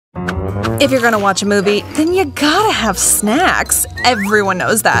If you're gonna watch a movie, then you gotta have snacks. Everyone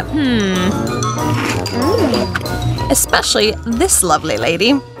knows that. Especially this lovely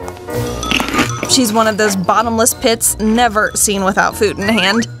lady. She's one of those bottomless pits never seen without food in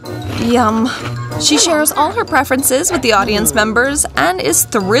hand. Yum. She shares all her preferences with the audience members and is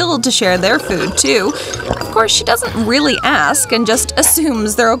thrilled to share their food too. Of course, she doesn't really ask and just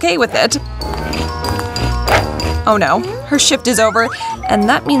assumes they're okay with it. Oh no, her shift is over, and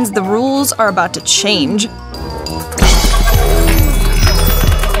that means the rules are about to change.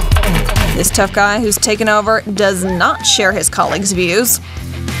 This tough guy who's taken over does not share his colleagues' views.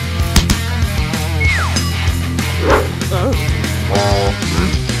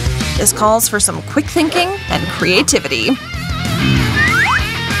 This calls for some quick thinking and creativity.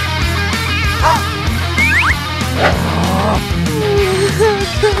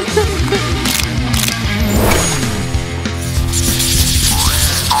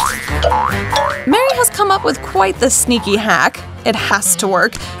 Mary has come up with quite the sneaky hack. It has to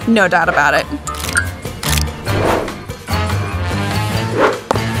work, no doubt about it.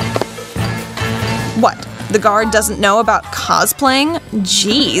 What? The guard doesn't know about cosplaying?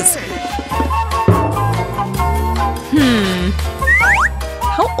 Jeez.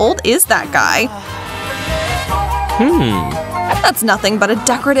 How old is that guy? That's nothing but a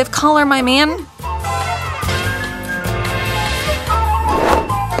decorative collar, my man.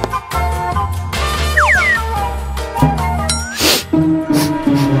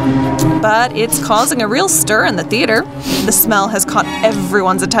 But it's causing a real stir in the theater. The smell has caught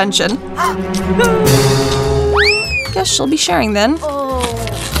everyone's attention. Guess she'll be sharing then.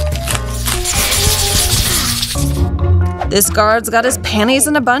 This guard's got his panties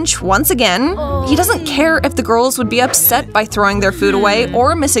in a bunch once again. He doesn't care if the girls would be upset by throwing their food away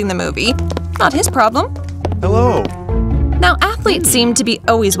or missing the movie. Not his problem. Hello. Now, athletes seem to be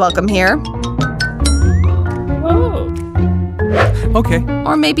always welcome here. Okay.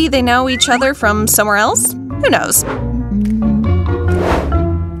 Or maybe they know each other from somewhere else? Who knows?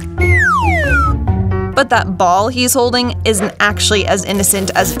 But that ball he's holding isn't actually as innocent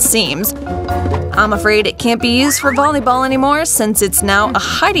as it seems. I'm afraid it can't be used for volleyball anymore since it's now a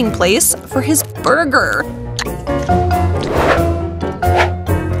hiding place for his burger.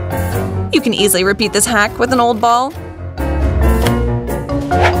 You can easily repeat this hack with an old ball.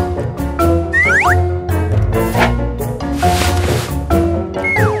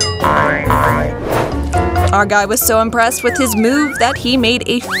 Our guy was so impressed with his move that he made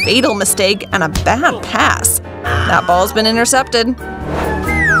a fatal mistake and a bad pass. That ball's been intercepted.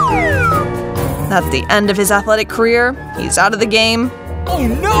 That's the end of his athletic career. He's out of the game. Oh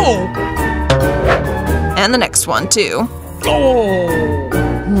no! And the next one, too. Oh!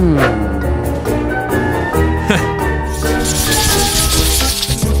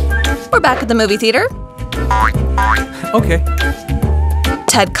 We're back at the movie theater. Okay.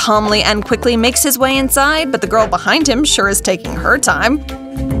 Ted calmly and quickly makes his way inside, but the girl behind him sure is taking her time.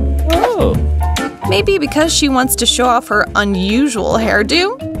 Oh. Maybe because she wants to show off her unusual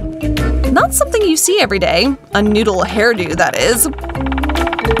hairdo? Not something you see every day. A noodle hairdo, that is.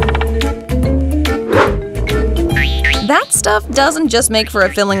 That stuff doesn't just make for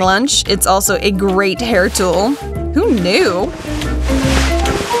a filling lunch, it's also a great hair tool. Who knew?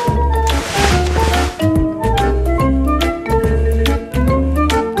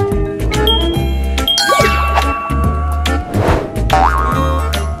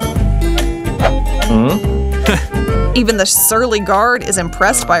 Even the surly guard is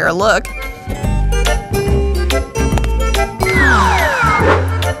impressed by her look.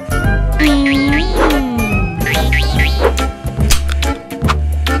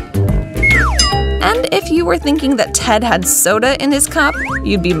 And if you were thinking that Ted had soda in his cup,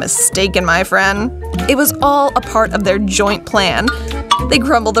 you'd be mistaken, my friend. It was all a part of their joint plan. They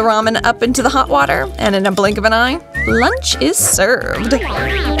crumble the ramen up into the hot water, and in a blink of an eye, lunch is served.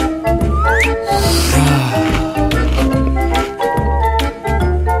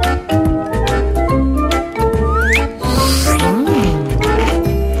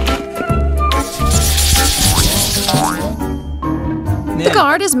 The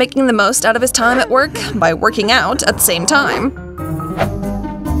guard is making the most out of his time at work by working out at the same time.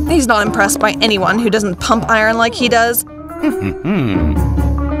 He's not impressed by anyone who doesn't pump iron like he does.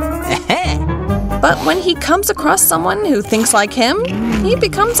 But when he comes across someone who thinks like him, he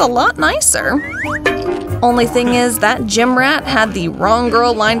becomes a lot nicer. Only thing is that gym rat had the wrong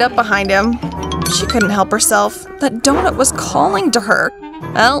girl lined up behind him. She couldn't help herself. That donut was calling to her.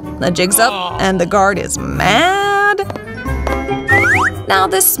 Well, the jig's up, and the guard is mad. Now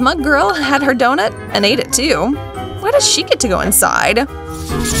this smug girl had her donut and ate it too. Why does she get to go inside?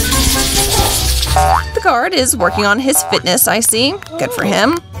 The guard is working on his fitness, I see. Good for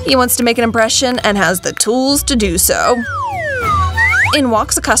him. He wants to make an impression and has the tools to do so. In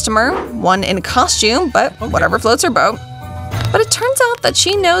walks a customer, one in costume, but whatever floats her boat. But it turns out that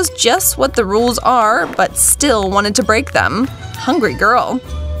she knows just what the rules are, but still wanted to break them. Hungry girl.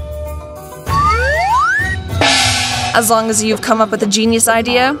 As long as you've come up with a genius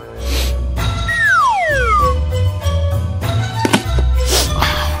idea.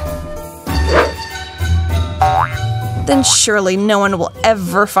 Then surely no one will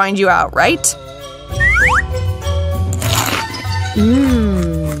ever find you out, right?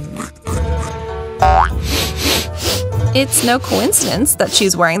 It's no coincidence that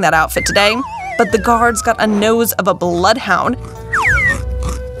she's wearing that outfit today, but the guard's got a nose of a bloodhound.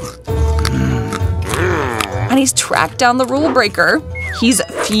 And he's tracked down the rule breaker. He's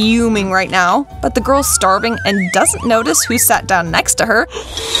fuming right now, but the girl's starving and doesn't notice who sat down next to her.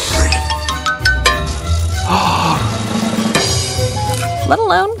 Let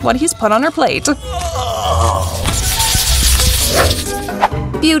alone what he's put on her plate.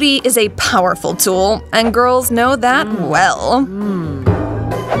 Beauty is a powerful tool, and girls know that well.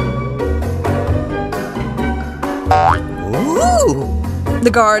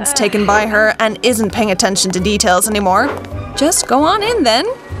 The guard's taken by her and isn't paying attention to details anymore. Just go on in then.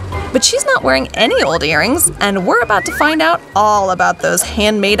 But she's not wearing any old earrings, and we're about to find out all about those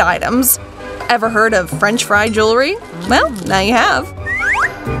handmade items. Ever heard of French fry jewelry? Well, now you have.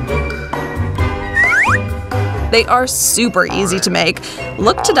 They are super easy to make,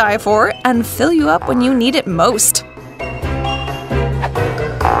 look to die for, and fill you up when you need it most.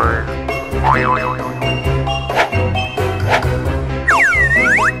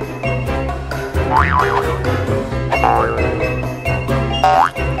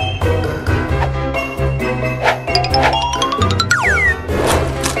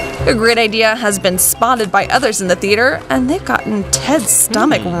 A great idea has been spotted by others in the theater, and they've gotten Ted's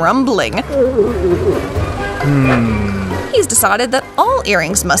stomach rumbling. He's decided that all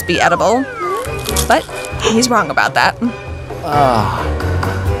earrings must be edible, but he's wrong about that.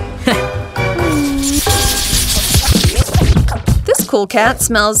 This cool cat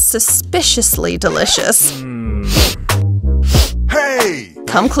smells suspiciously delicious. Hey!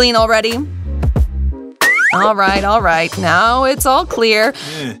 Come clean already. All right, now it's all clear.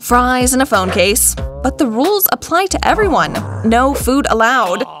 Fries in a phone case, but the rules apply to everyone. No food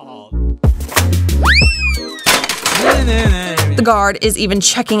allowed. The guard is even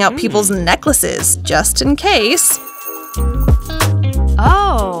checking out people's necklaces, just in case.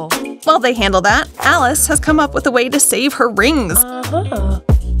 Oh. While they handle that, Alice has come up with a way to save her rings.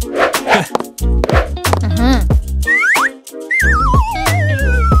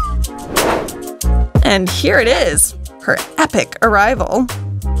 And here it is, her epic arrival.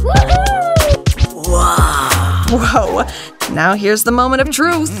 Whoa, now here's the moment of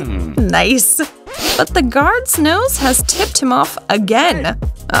truth. Nice. But the guard's nose has tipped him off again.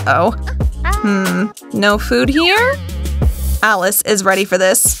 Uh-oh. No food here? Alice is ready for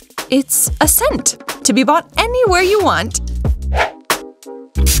this. It's a scent to be bought anywhere you want.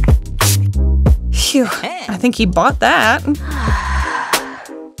 Phew, I think he bought that.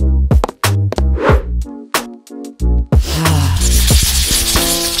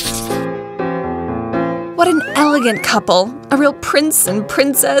 What an elegant couple, a real prince and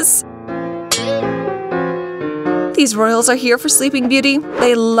princess. These royals are here for Sleeping Beauty.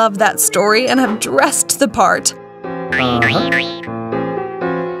 They love that story and have dressed the part.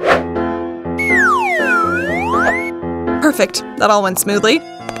 Perfect, that all went smoothly.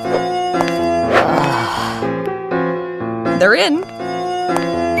 They're in.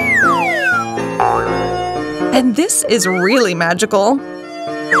 And this is really magical.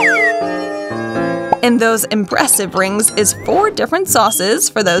 In those impressive rings is 4 different sauces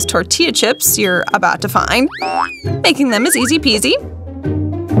for those tortilla chips you're about to find, making them as easy peasy.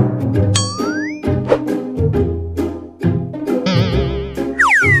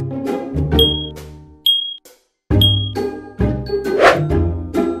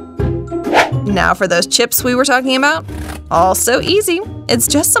 Now for those chips we were talking about. All so easy. It's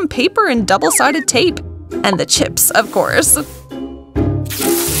just some paper and double-sided tape. And the chips, of course.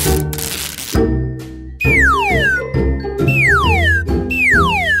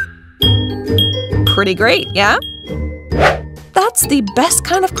 Pretty great, yeah? That's the best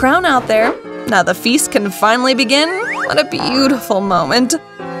kind of crown out there. Now the feast can finally begin. What a beautiful moment.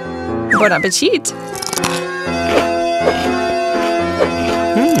 Bon appetit.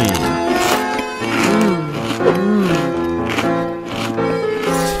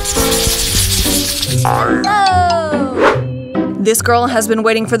 This girl has been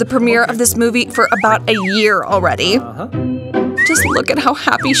waiting for the premiere of this movie for about a year already. Just look at how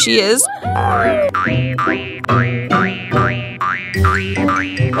happy she is.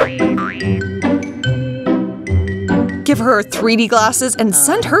 Give her 3D glasses and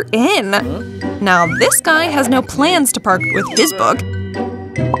send her in. Now this guy has no plans to part with his book.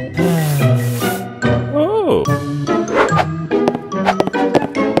 Oh.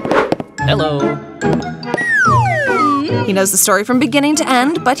 Hello. He knows the story from beginning to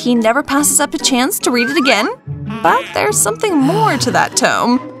end, but he never passes up a chance to read it again. But there's something more to that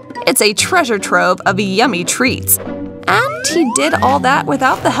tome. It's a treasure trove of yummy treats. And he did all that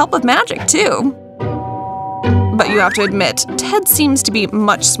without the help of magic, too. But you have to admit, Ted seems to be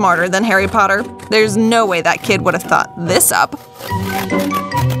much smarter than Harry Potter. There's no way that kid would have thought this up.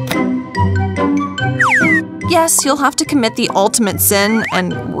 Yes, you'll have to commit the ultimate sin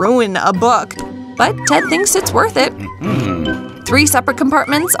and ruin a book, but Ted thinks it's worth it. 3 separate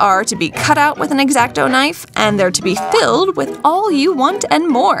compartments are to be cut out with an X-Acto knife, and they're to be filled with all you want and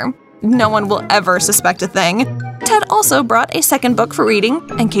more. No one will ever suspect a thing. Ted also brought a second book for reading,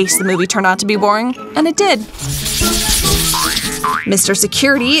 in case the movie turned out to be boring, and it did. Mr.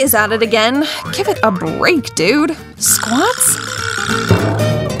 Security is at it again. Give it a break, dude. Squats?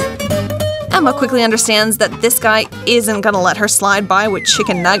 Emma quickly understands that this guy isn't gonna let her slide by with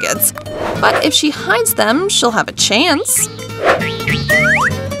chicken nuggets. But if she hides them, she'll have a chance.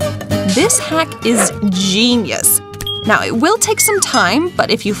 This hack is genius. Now, it will take some time, but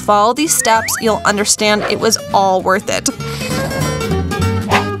if you follow these steps, you'll understand it was all worth it.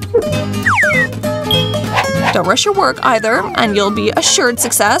 Don't rush your work either, and you'll be assured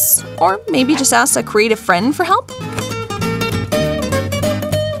success. Or maybe just ask a creative friend for help.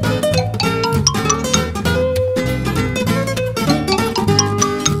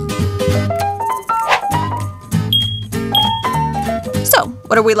 So,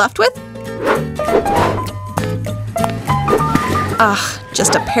 what are we left with?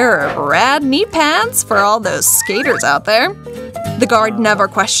 Just a pair of rad knee pads for all those skaters out there. The guard never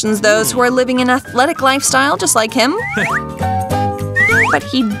questions those who are living an athletic lifestyle just like him. But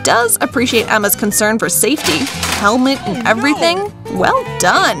he does appreciate Emma's concern for safety. Helmet and everything. Well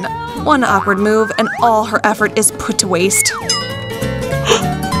done. One awkward move and all her effort is put to waste.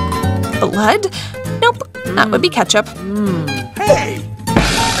 Blood? Nope, that would be ketchup. Hey!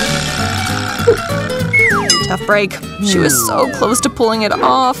 Tough break. She was so close to pulling it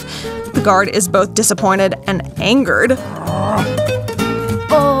off. The guard is both disappointed and angered.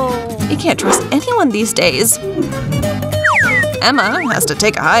 Oh, you can't trust anyone these days. Emma has to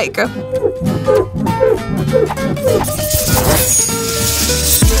take a hike.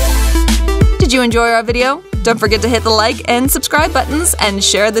 Did you enjoy our video? Don't forget to hit the like and subscribe buttons and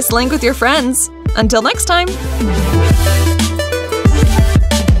share this link with your friends. Until next time!